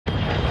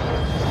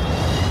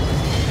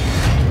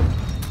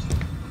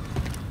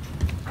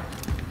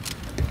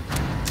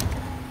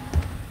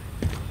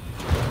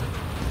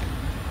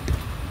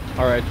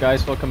Alright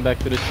guys, welcome back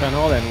to the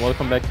channel and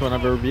welcome back to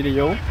another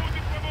video.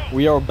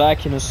 We are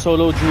back in a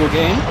solo duo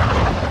game.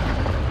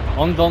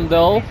 On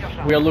Vondel,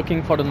 we are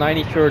looking for the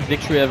 93rd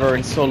victory ever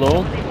in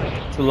solo.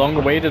 It's a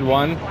long-awaited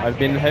one. I've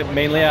been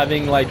mainly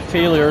having like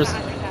failures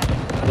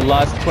the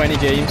last 20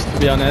 games, to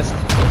be honest.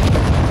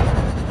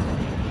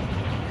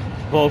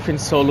 Both in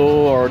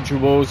solo or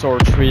duos or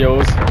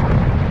trios.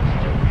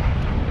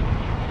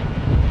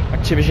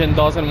 Activision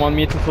doesn't want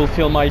me to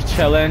fulfill my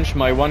challenge,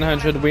 my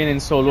 100 win in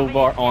solo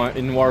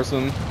in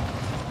Warzone.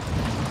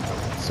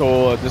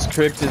 So the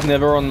script is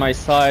never on my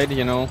side,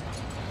 you know.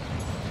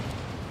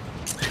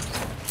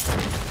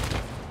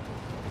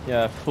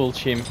 Yeah, full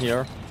chim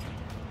here.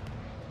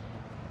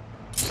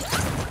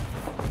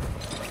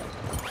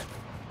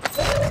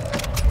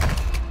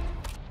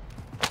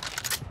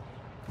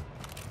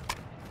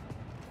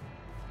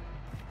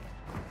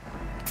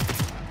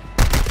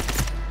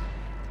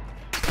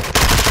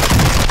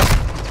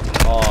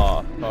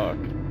 Oh, fuck.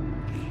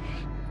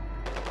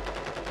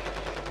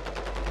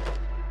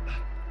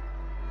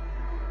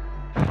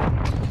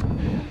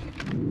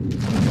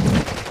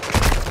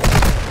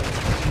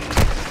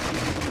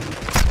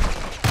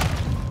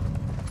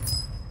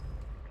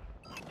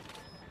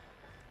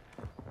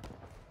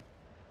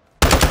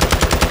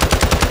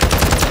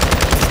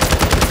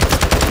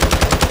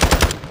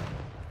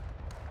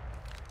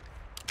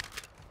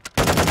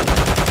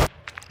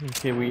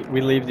 Okay,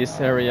 we leave this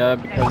area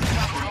because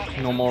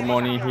no more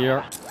money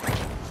here.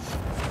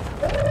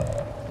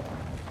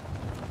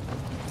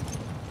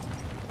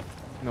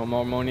 No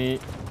more money.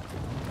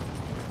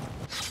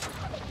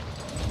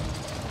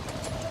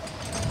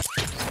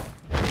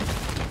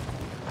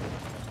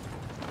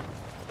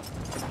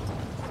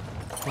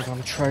 I'm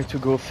gonna try to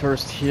go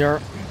first here.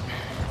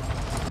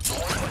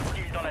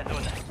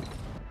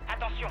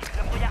 Attention,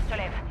 le brouillard se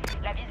lève.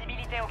 La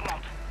visibilité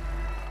augmente.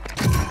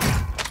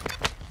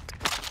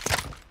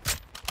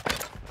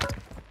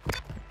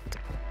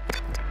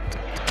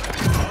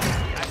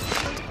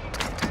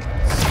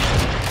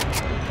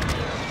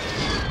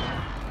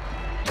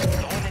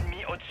 Drone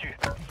ennemi au-dessus.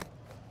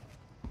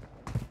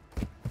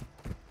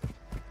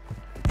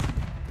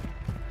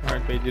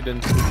 Alright, they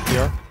didn't shoot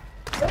here.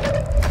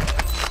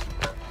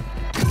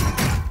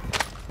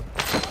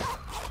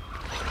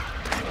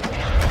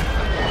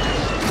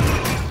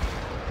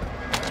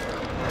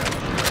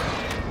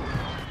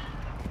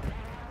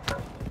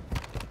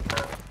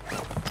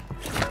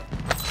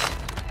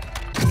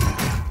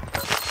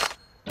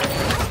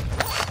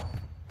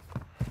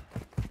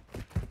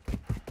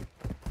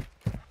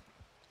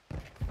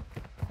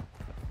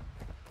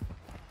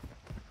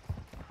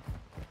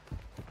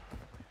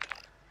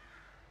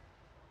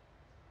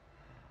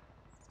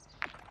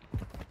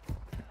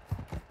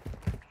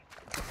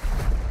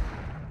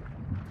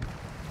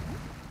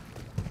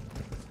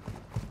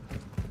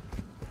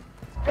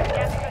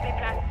 Gaz se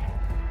déplace.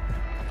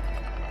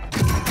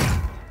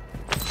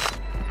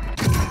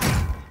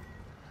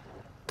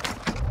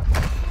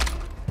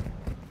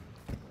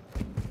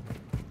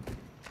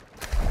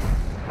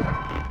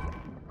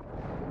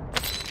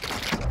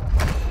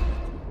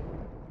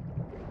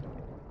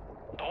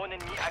 Drone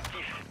ennemi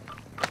actif.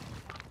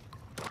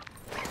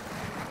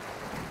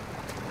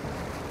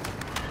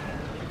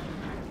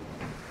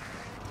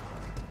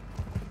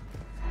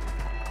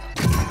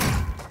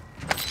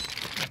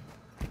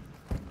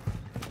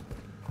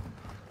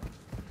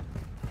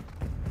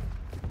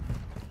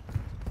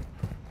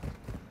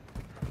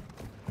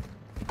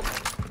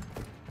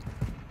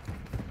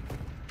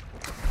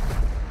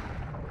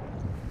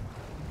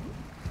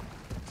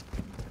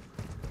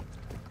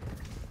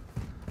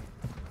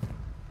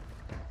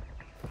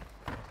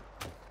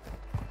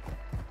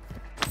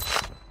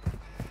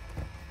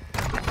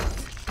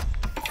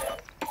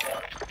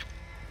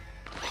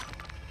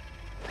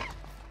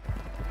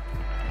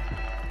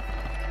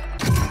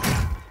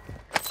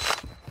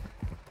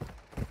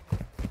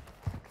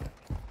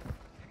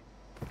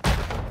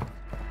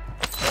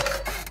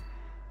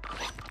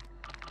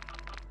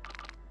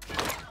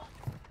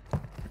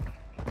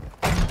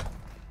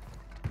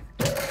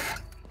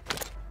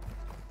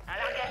 Un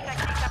largage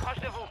tactique s'approche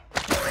de vous.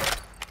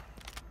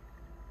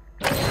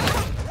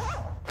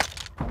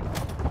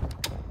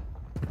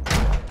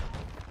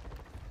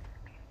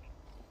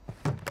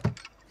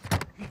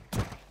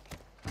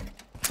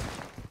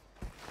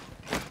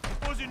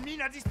 Pose une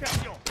mine à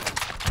dispersion.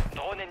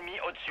 Drone ennemi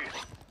au-dessus.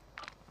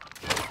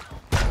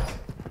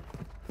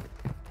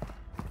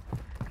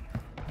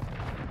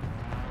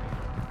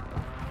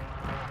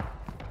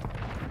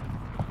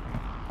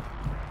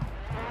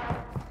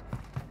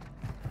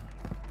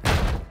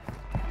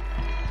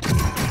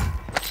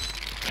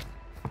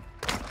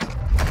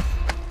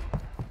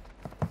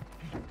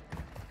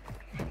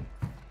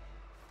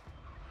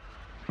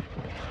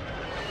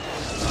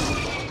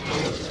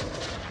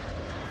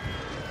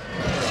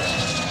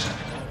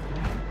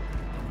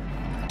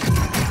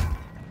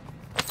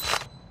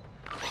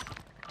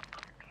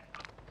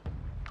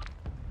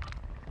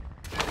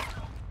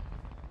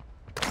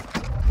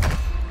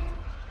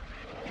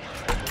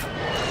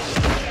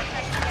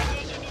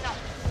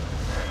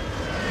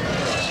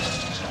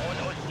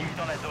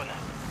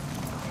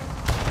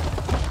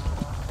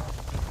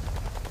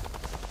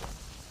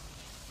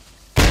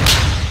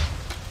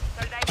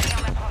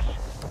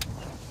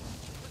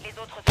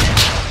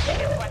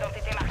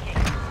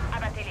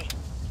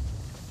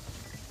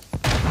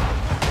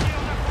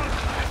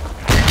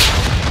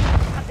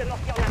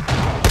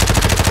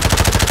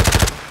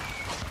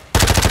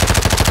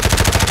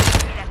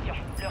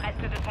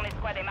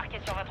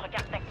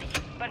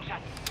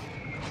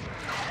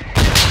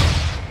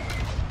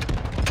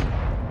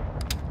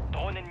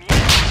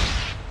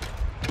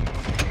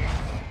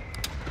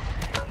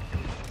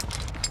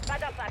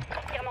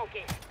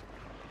 débloqué.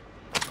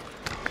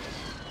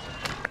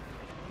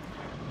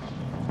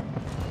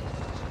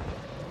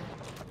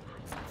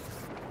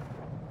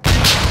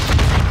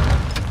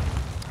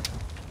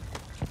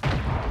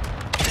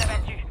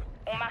 Abattu.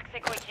 On marque ses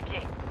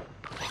coéquipiers.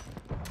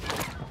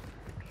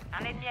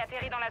 Un ennemi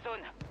atterrit dans la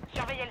zone.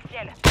 Surveillez le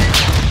ciel.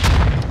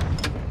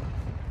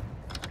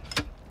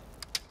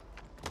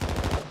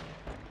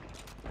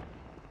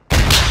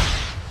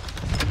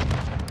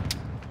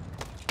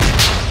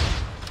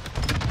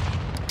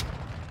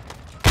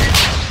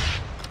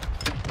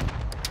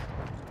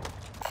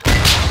 Il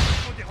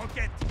faut des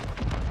roquettes.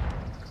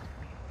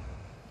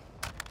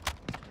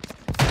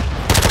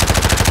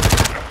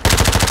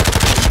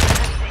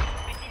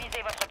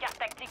 Utilisez votre carte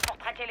tactique pour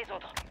traquer les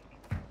autres.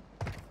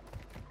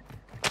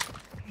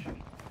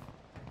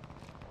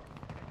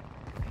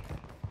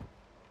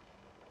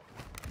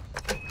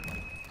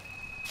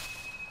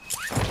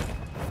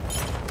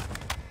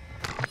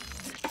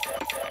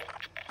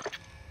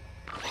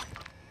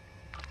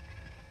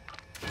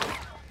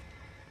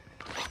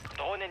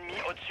 Drone ennemi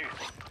au-dessus.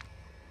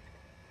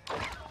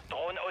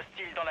 Drone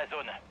hostile dans la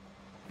zone.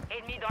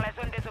 Ennemi dans la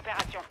zone des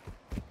opérations.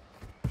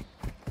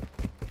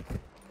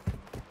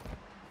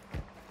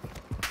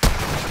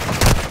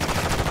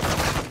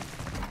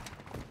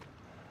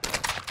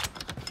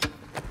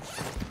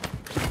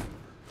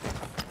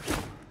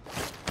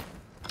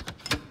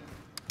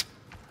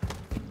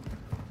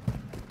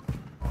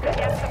 Le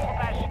gaz se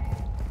propage.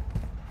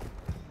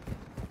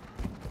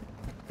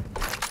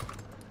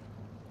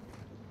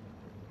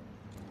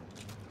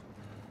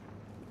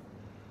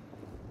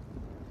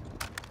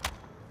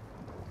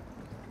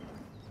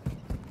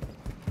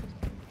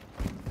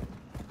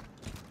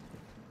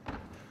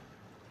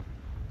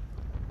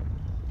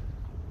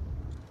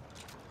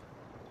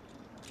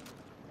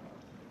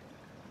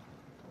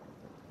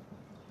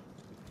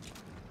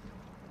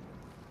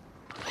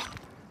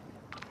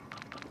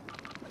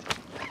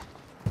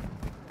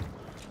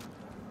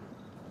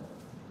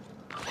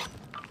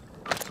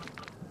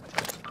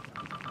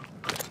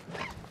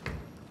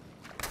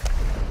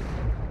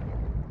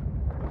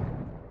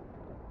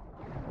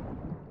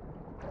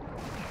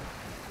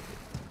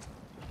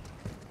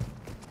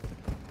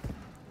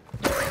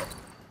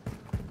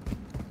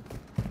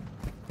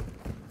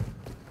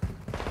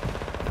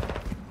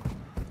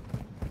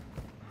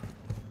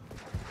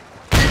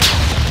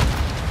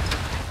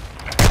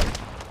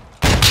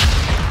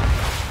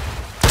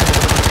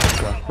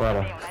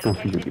 Voilà, Et on a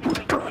localisé des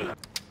coéquipiers.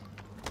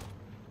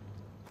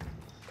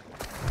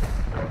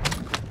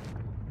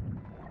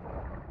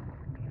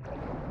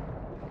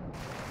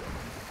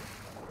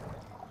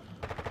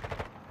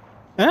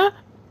 Hein?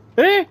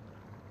 Hey!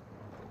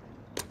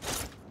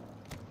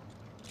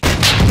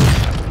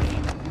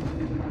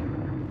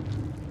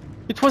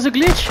 It was a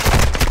glitch!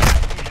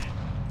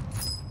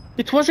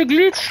 It was a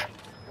glitch!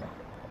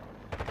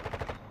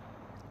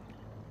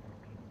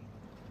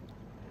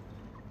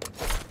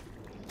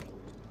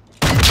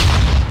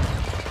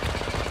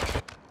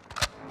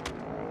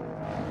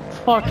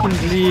 Fucking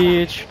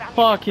glitch!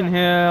 Fucking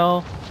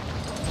hell!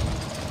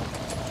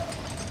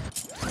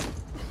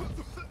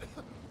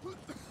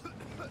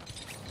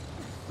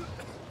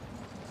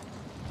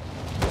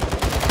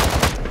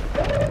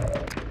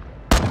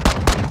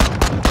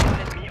 Drone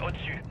ennemi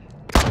au-dessus.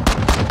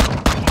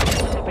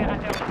 Les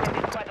opérateurs de cette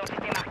escouade ont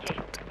été marqués.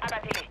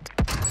 Abattez-les.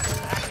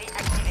 Rallye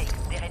activé.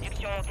 Des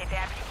réductions ont été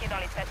appliquées dans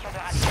les stations de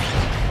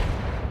ravitaillement.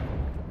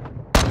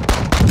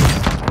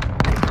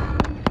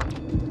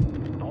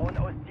 Drone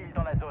hostile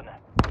dans la zone.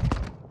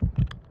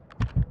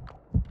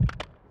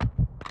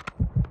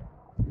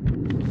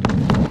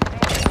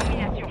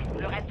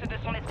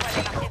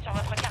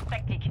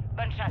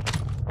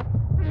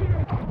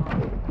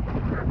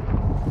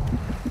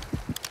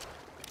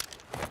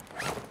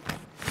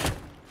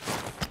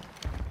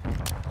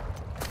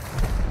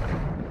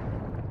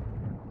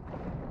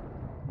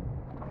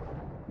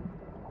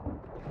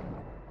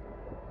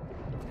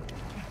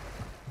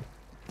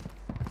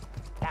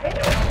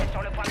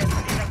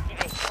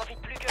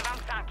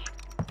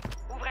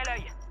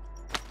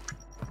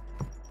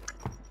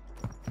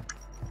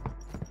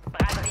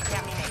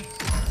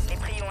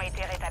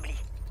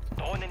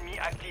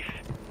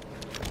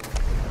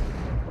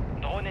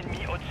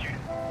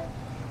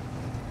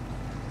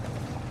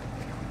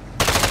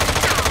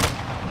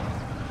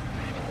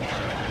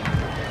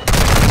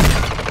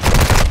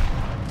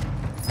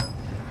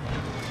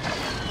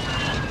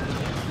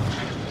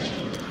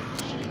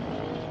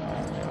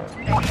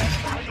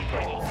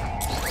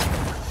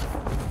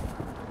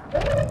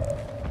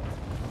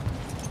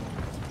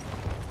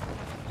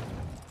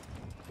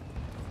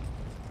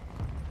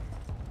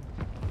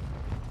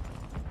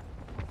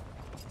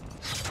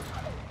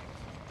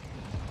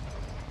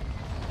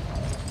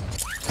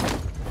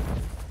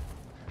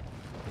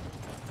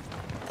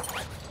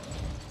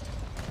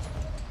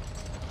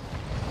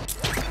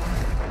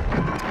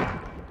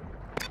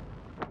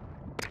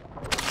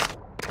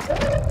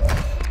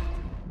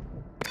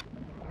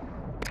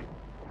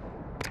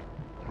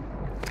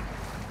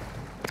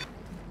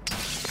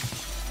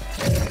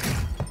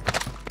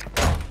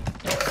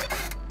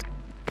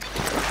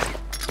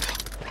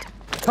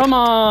 Come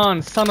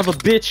on, son of a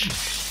bitch!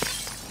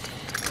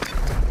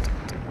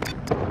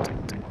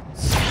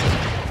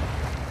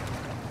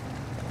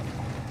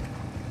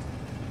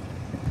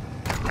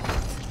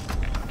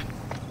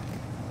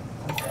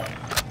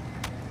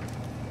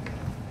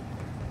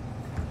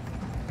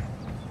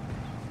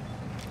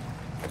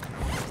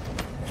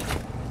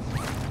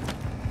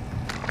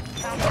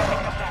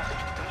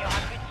 Il n'y aura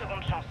plus de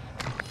seconde chance.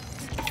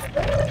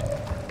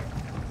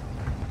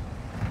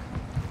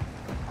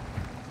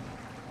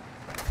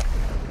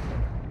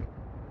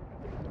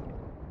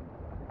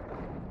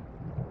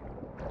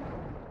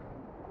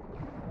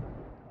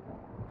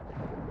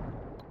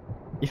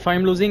 If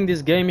I'm losing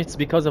this game, it's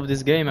because of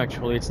this game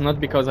actually. It's not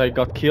because I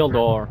got killed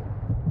or...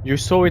 You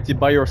saw it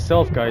by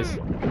yourself, guys.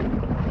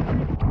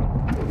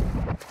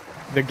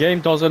 The game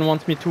doesn't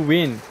want me to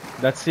win.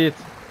 That's it.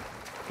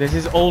 This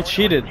is all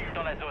cheated.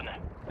 Dans la zone.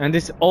 And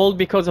it's all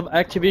because of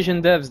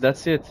Activision devs,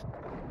 that's it.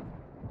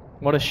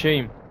 What a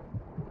shame.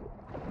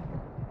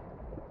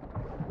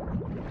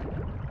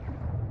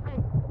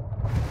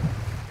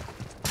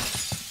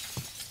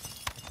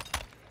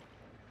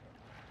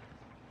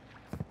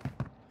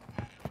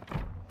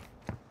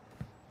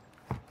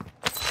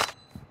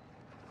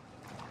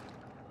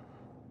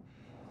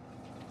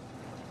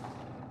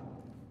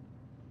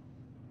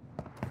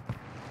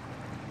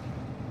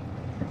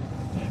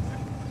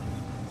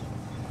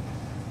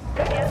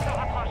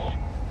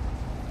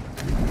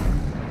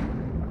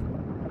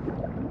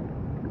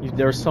 If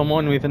there's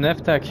someone with an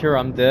F-Tac here,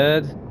 I'm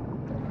dead.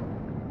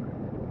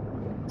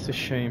 It's a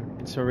shame.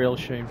 It's a real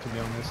shame, to be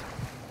honest.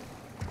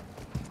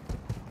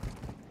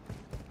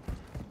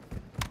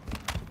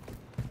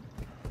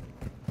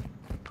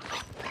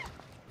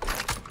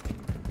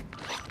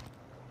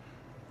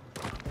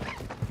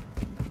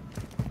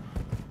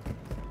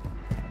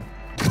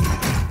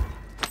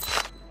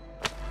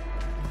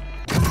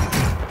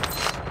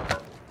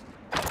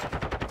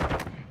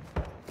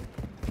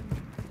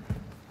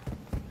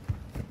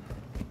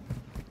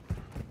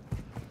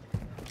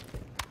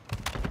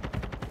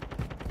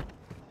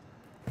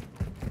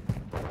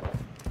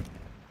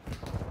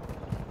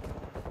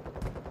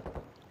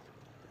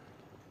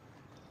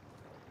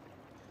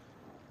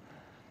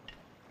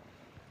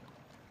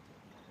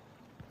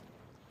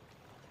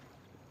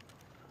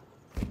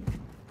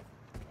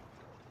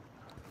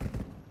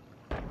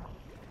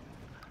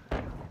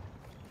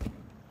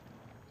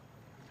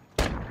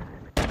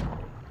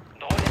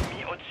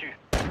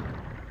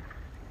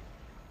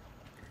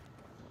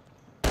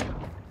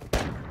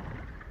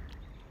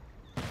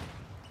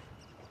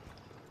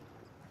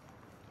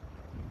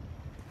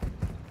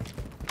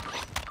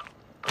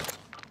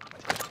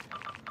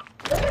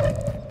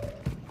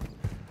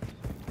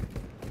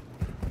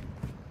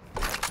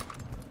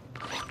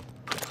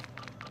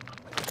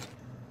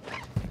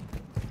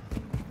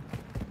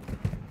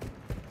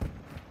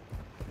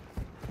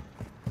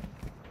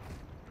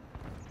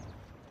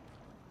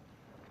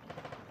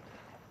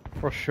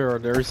 For sure,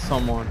 there is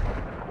someone.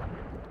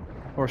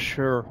 For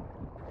sure,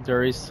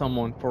 there is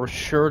someone. For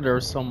sure,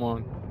 there's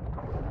someone.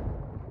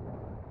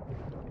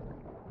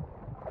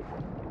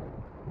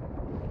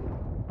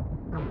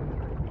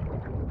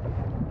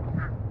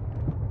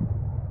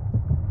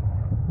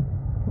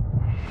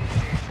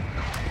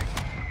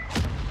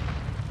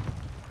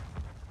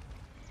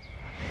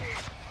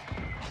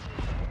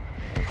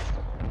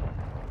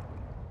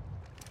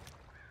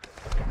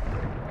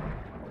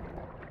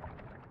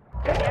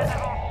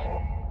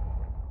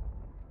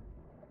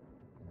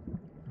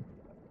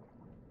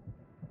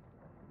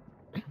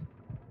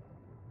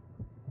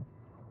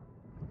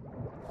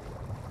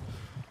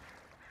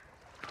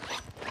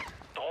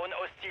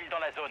 Dans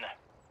la zone.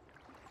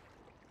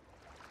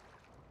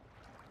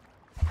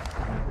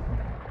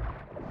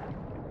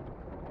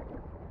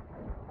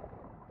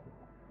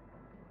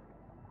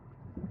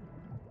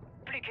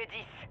 Plus que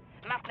 10.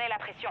 Maintenez la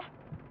pression.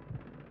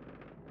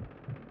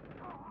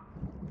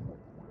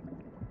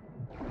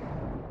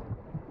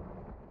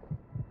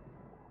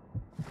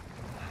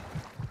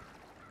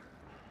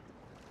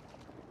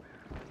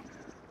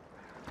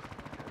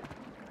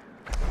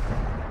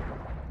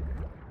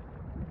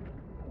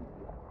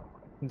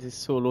 This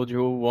solo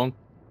duo won't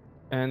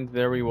end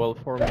very well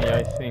for me,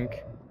 I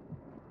think.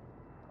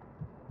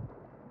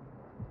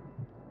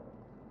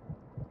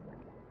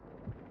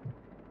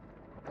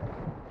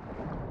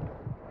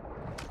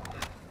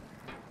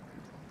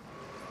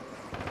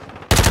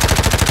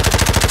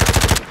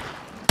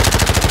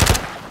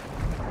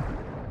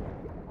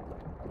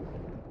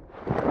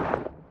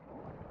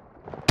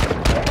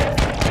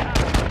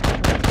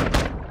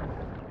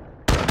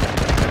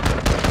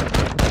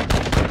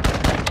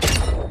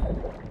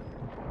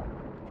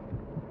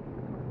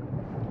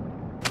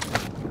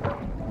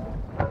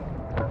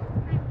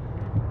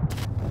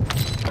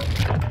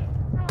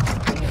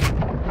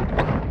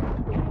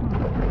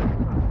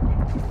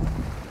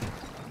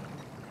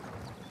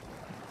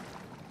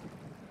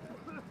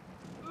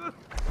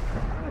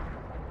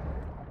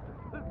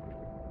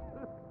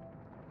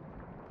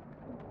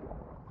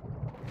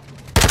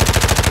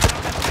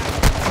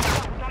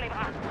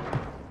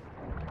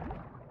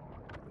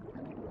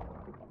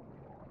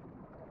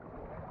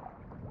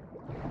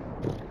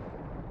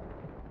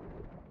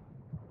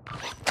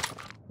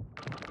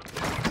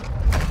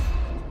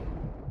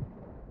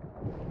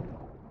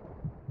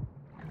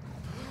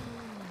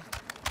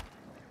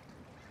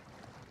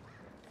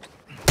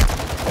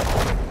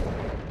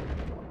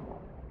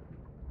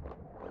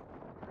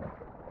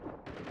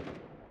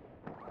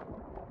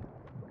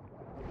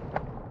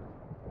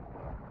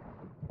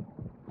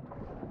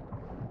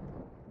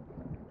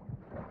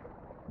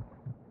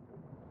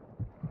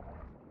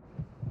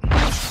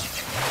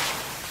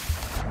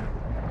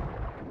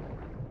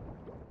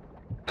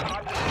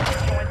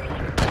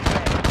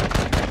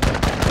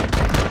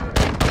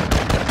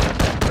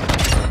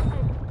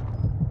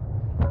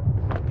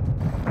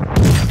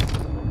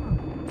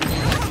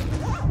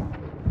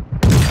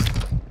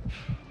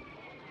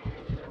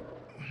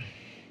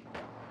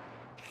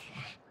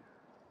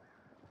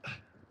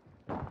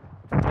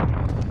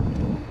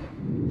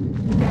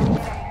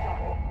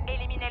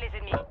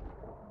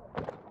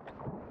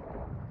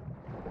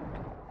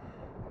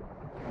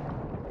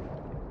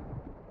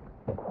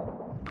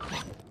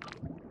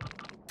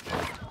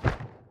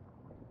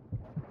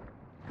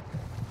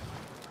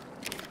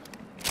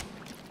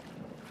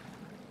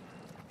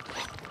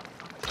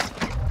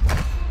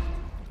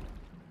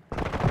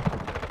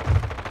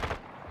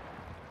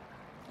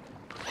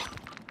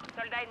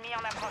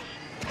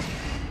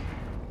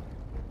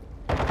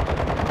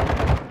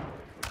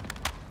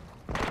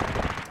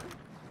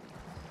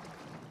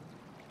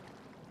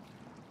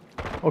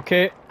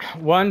 Okay,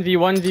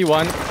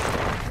 1v1v1.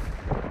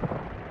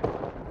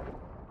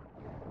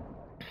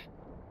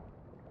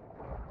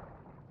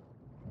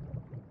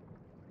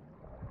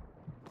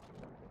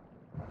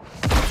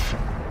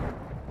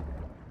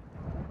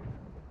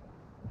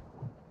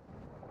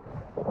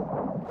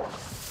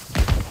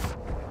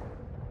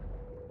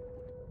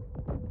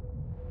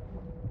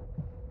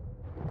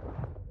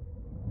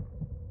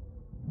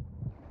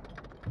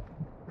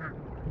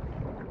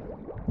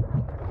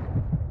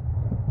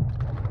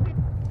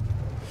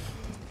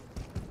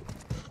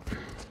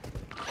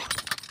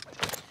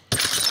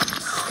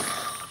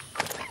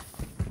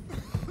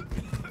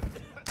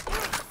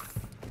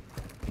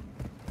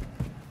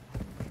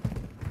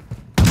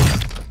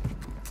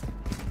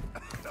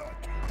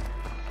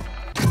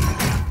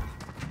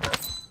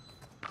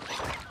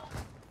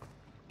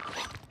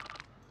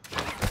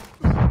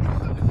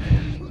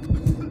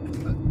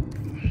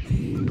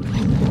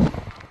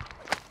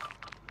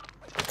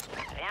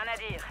 Rien à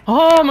dire.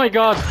 Oh my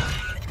god!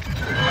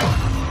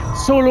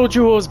 Solo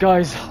duos,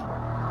 guys.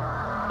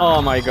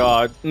 Oh my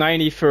god,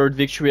 93rd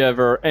victory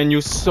ever, and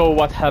you saw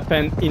what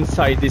happened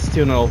inside this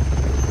tunnel.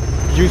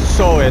 You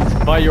saw it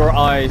by your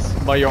eyes,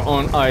 by your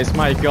own eyes,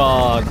 my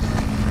god.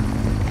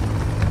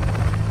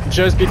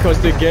 Just because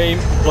the game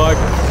bugged,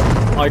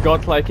 I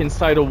got like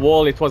inside a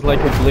wall, it was like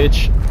a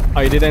glitch.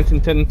 I didn't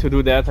intend to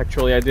do that,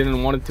 actually, I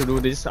didn't want to do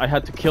this. I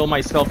had to kill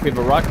myself with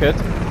a rocket.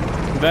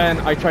 Then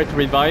I tried to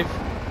revive,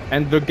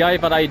 and the guy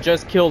that I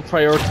just killed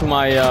prior to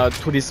my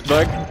to this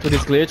bug, to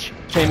this glitch,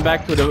 came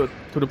back to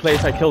the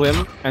place I killed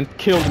him and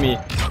killed me.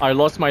 I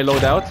lost my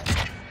loadout.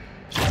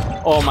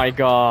 Oh my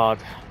god.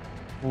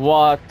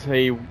 What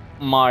a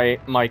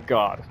my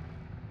god.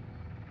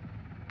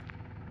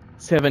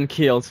 7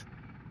 kills.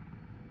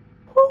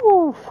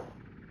 Woo.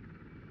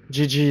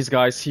 GG's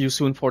guys, see you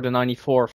soon for the 94th.